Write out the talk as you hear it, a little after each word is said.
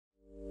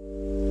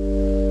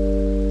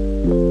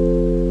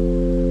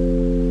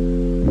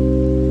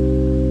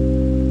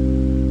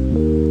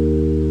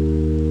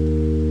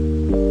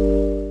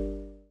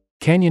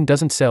Canyon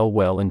doesn't sell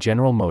well and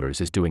General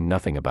Motors is doing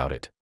nothing about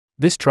it.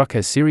 This truck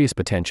has serious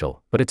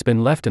potential, but it's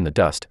been left in the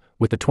dust,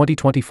 with the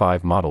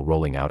 2025 model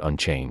rolling out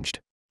unchanged.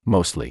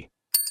 Mostly.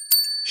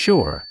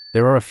 Sure,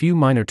 there are a few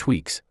minor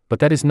tweaks, but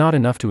that is not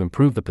enough to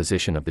improve the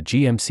position of the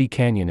GMC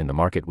Canyon in the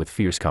market with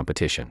fierce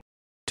competition.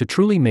 To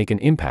truly make an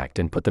impact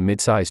and put the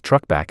midsize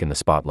truck back in the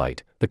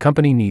spotlight, the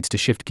company needs to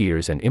shift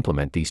gears and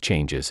implement these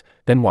changes,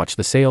 then watch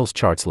the sales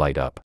charts light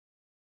up.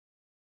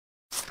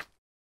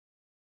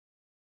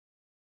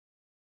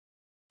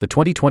 The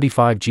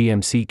 2025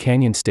 GMC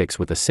Canyon sticks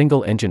with a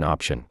single engine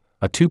option,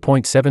 a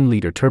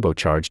 2.7-liter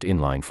turbocharged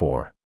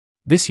inline-4.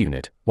 This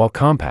unit, while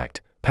compact,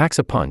 packs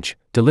a punch,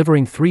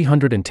 delivering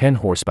 310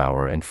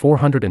 horsepower and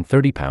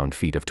 430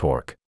 pound-feet of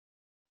torque.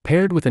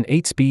 Paired with an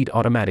 8-speed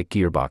automatic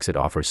gearbox, it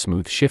offers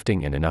smooth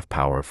shifting and enough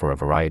power for a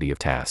variety of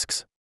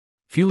tasks.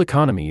 Fuel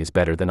economy is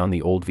better than on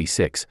the old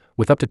V6,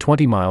 with up to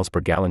 20 miles per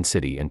gallon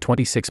city and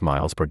 26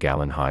 miles per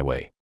gallon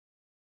highway.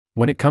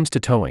 When it comes to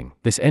towing,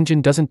 this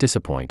engine doesn't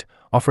disappoint,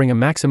 offering a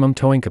maximum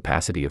towing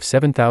capacity of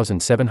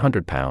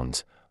 7,700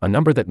 pounds, a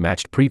number that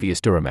matched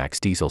previous Duramax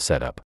diesel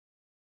setup.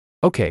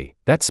 Okay,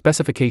 that's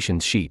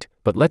specifications sheet,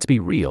 but let's be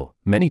real,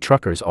 many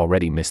truckers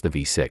already miss the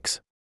V6.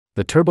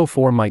 The Turbo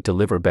 4 might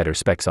deliver better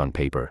specs on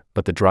paper,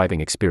 but the driving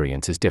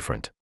experience is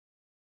different.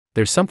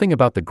 There's something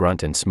about the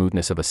grunt and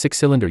smoothness of a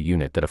 6-cylinder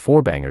unit that a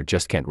 4-banger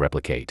just can't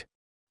replicate.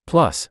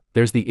 Plus,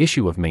 there's the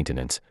issue of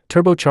maintenance.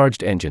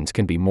 Turbocharged engines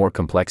can be more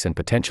complex and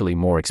potentially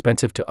more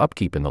expensive to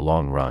upkeep in the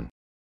long run.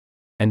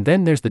 And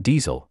then there's the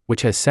diesel,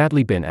 which has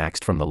sadly been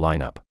axed from the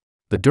lineup.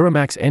 The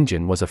Duramax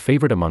engine was a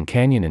favorite among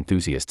Canyon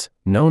enthusiasts,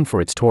 known for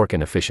its torque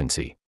and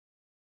efficiency.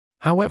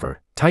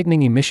 However,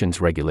 tightening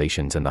emissions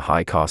regulations and the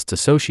high costs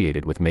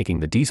associated with making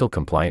the diesel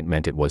compliant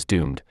meant it was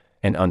doomed,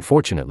 and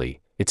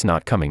unfortunately, it's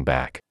not coming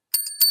back.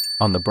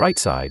 On the bright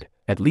side,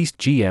 at least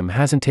GM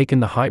hasn't taken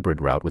the hybrid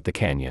route with the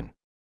Canyon.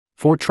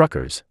 For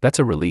truckers, that's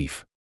a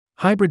relief.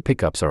 Hybrid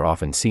pickups are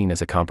often seen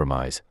as a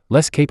compromise,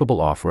 less capable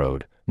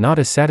off-road, not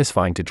as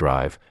satisfying to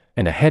drive,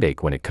 and a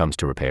headache when it comes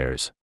to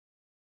repairs.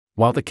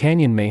 While the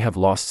Canyon may have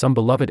lost some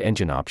beloved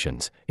engine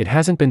options, it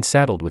hasn't been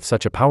saddled with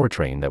such a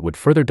powertrain that would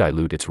further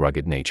dilute its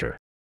rugged nature.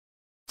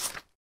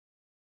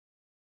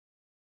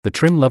 The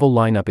trim level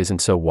lineup isn't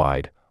so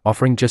wide,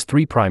 offering just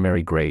 3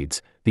 primary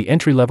grades: the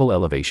entry-level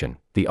Elevation,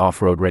 the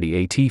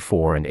off-road-ready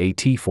AT4 and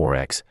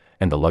AT4X,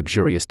 and the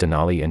luxurious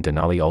Denali and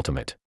Denali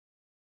Ultimate.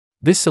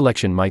 This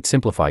selection might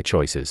simplify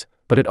choices,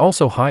 but it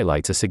also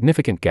highlights a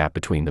significant gap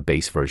between the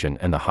base version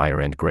and the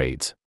higher-end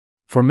grades.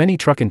 For many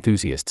truck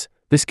enthusiasts,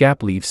 this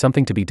gap leaves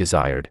something to be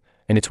desired,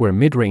 and it's where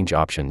mid-range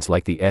options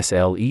like the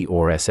SLE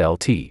or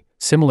SLT,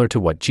 similar to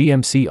what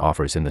GMC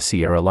offers in the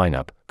Sierra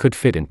lineup, could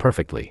fit in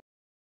perfectly.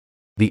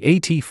 The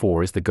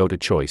AT4 is the go-to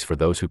choice for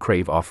those who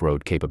crave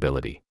off-road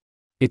capability.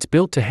 It's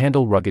built to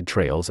handle rugged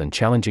trails and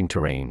challenging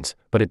terrains,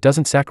 but it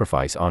doesn't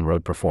sacrifice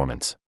on-road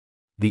performance.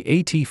 The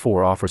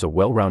AT4 offers a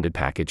well-rounded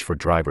package for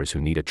drivers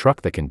who need a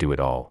truck that can do it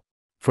all.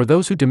 For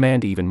those who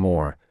demand even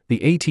more, the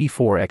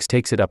AT4X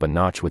takes it up a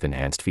notch with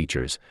enhanced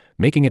features,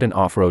 making it an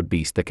off-road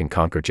beast that can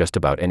conquer just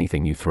about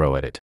anything you throw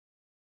at it.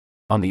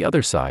 On the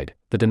other side,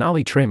 the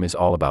Denali trim is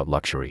all about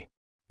luxury.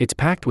 It's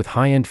packed with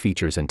high-end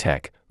features and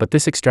tech, but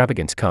this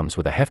extravagance comes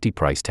with a hefty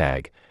price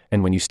tag,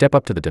 and when you step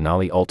up to the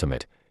Denali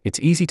Ultimate, it's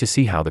easy to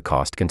see how the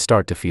cost can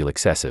start to feel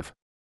excessive.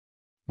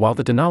 While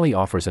the Denali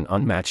offers an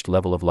unmatched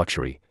level of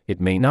luxury,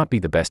 it may not be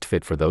the best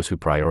fit for those who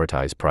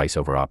prioritize price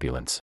over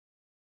opulence.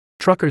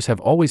 Truckers have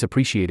always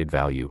appreciated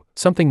value,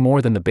 something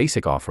more than the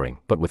basic offering,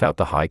 but without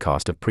the high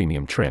cost of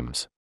premium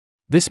trims.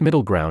 This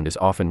middle ground is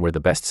often where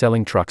the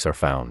best-selling trucks are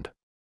found.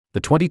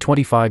 The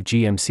 2025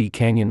 GMC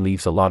Canyon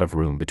leaves a lot of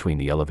room between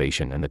the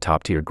Elevation and the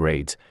top-tier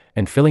grades,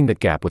 and filling that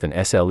gap with an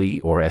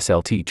SLE or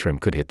SLT trim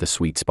could hit the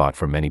sweet spot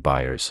for many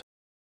buyers.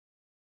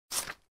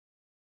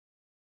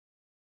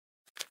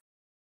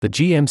 The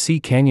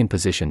GMC Canyon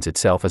positions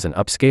itself as an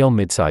upscale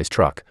midsize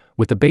truck,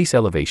 with the base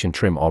Elevation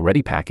trim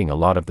already packing a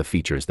lot of the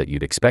features that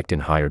you'd expect in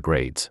higher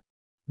grades.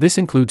 This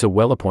includes a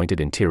well-appointed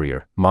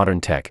interior,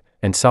 modern tech,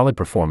 and solid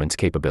performance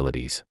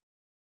capabilities.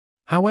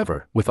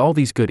 However, with all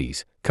these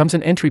goodies, comes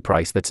an entry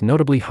price that's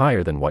notably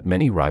higher than what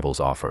many rivals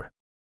offer.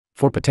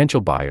 For potential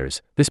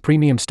buyers, this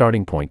premium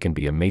starting point can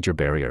be a major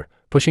barrier,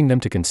 pushing them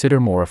to consider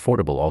more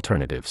affordable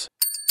alternatives.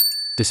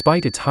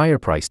 Despite its higher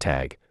price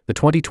tag, the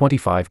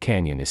 2025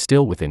 Canyon is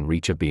still within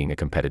reach of being a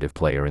competitive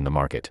player in the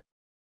market.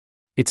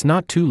 It's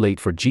not too late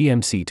for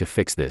GMC to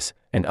fix this,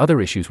 and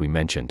other issues we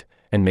mentioned,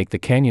 and make the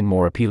Canyon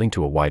more appealing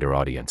to a wider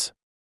audience.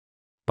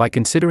 By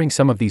considering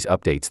some of these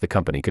updates, the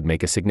company could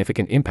make a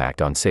significant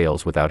impact on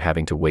sales without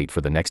having to wait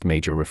for the next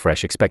major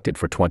refresh expected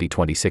for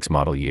 2026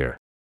 model year.